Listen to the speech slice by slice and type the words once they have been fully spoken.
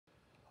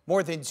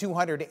More than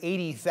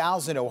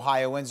 280,000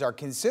 Ohioans are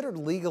considered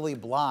legally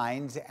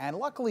blind, and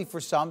luckily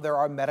for some, there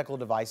are medical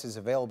devices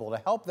available to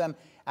help them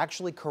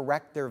actually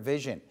correct their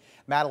vision.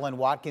 Madelyne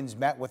Watkins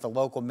met with a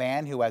local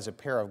man who has a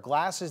pair of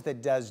glasses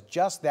that does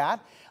just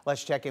that.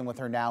 Let's check in with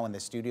her now in the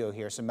studio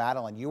here. So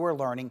Madelyne, you were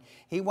learning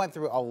he went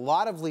through a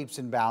lot of leaps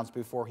and bounds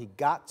before he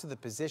got to the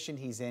position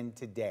he's in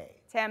today.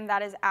 Tim,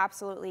 that is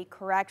absolutely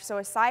correct. So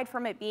aside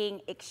from it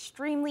being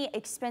extremely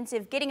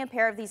expensive, getting a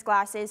pair of these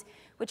glasses,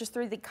 which is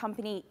through the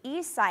company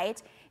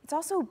eSight, it's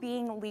also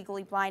being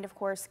legally blind, of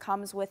course,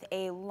 comes with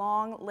a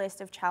long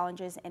list of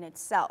challenges in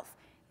itself.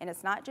 And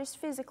it's not just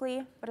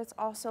physically, but it's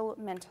also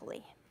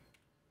mentally.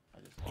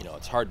 You know,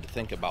 it's hard to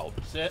think about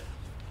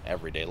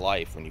everyday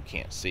life when you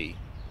can't see.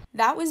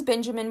 That was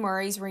Benjamin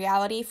Murray's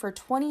reality for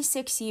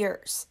 26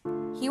 years.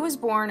 He was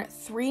born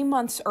 3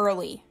 months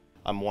early.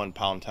 I'm 1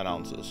 pound, 10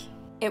 ounces.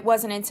 It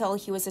wasn't until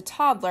he was a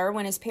toddler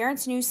when his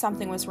parents knew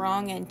something was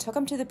wrong and took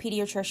him to the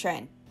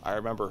pediatrician. I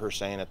remember her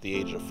saying at the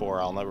age of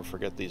 4, I'll never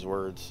forget these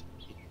words,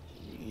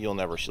 "You'll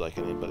never see like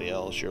anybody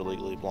else, you're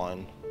legally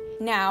blind."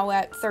 Now,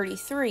 at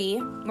 33,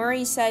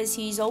 Murray says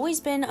he's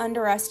always been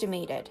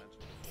underestimated.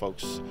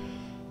 Folks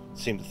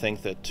seem to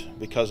think that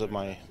because of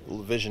my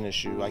vision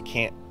issue, I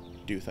can't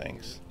do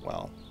things.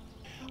 Well,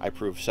 I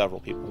proved several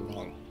people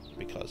wrong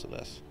because of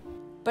this.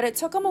 But it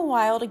took him a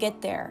while to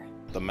get there.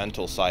 The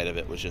mental side of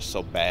it was just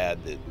so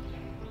bad that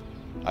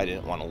I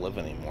didn't want to live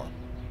anymore.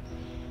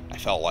 I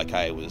felt like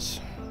I was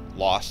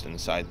lost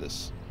inside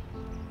this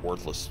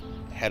worthless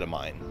head of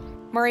mine.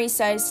 Murray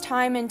says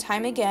time and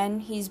time again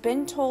he's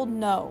been told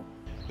no.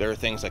 There are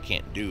things I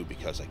can't do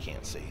because I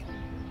can't see.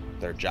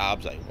 There are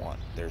jobs I want.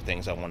 There are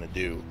things I want to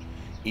do.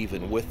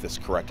 Even with this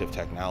corrective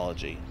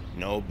technology,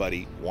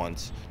 nobody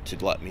wants to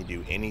let me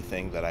do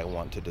anything that I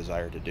want to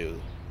desire to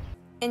do.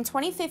 In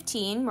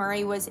 2015,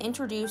 Murray was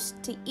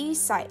introduced to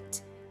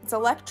eSight. It's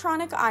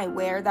electronic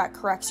eyewear that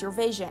corrects your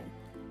vision.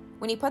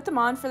 When he put them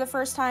on for the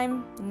first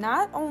time,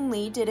 not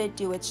only did it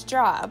do its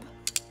job,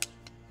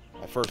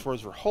 my first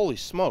words were, "Holy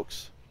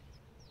smokes,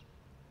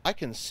 I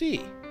can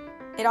see."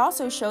 It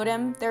also showed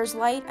him there's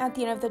light at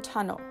the end of the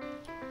tunnel.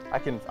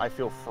 I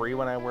feel free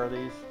when I wear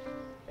these.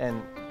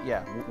 And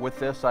yeah, with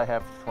this I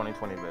have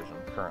 20/20 vision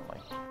currently.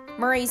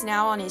 Murray's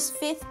now on his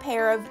 5th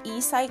pair of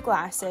eSight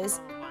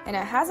glasses, and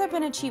it hasn't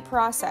been a cheap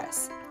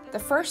process. The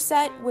first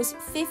set was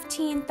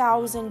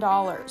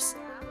 $15,000.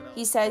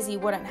 He says he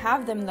wouldn't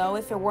have them though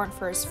if it weren't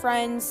for his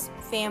friends,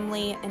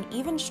 family, and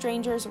even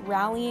strangers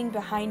rallying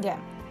behind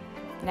him.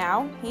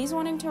 Now he's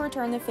wanting to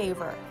return the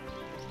favor.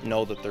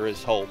 Know that there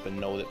is hope and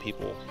know that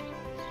people,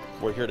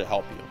 we're here to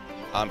help you.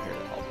 I'm here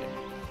to help you.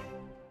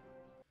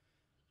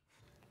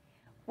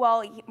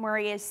 Well,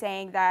 Murray is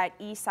saying that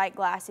eSight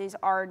glasses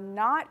are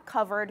not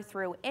covered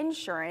through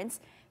insurance,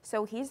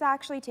 so he's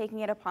actually taking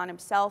it upon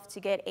himself to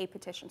get a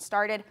petition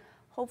started,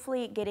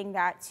 hopefully getting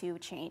that to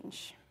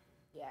change.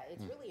 Yeah,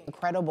 it's really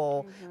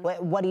incredible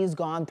what he's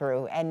gone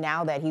through, and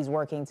now that he's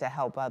working to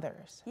help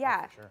others.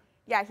 Yeah,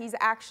 yeah, he's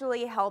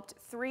actually helped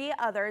 3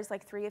 others,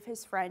 like 3 of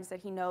his friends that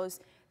he knows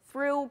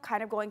through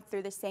kind of going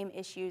through the same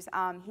issues.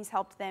 He's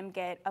helped them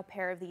get a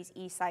pair of these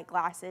eSight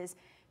glasses.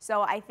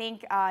 So I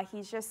think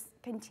he's just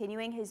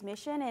continuing his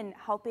mission and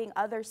helping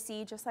others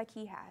see just like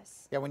he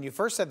has. Yeah, when you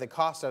first said the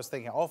cost, I was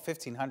thinking, oh,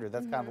 $1,500,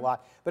 that's kind of a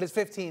lot. But it's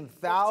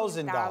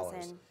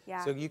 $15,000.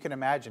 Yeah. So you can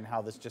imagine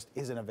how this just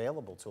isn't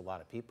available to a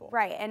lot of people.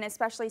 Right, and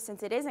especially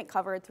since it isn't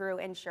covered through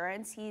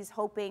insurance, he's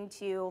hoping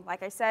to,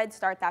 like I said,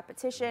 start that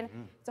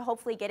petition to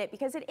hopefully get it,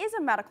 because it is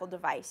a medical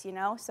device, you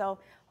know, so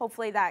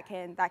hopefully that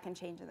can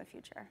change in the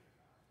future.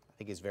 I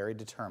think he's very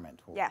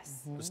determined.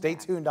 Yes. So stay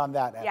tuned on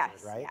that effort,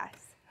 Yes, right? yes.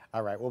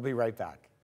 All right, we'll be right back.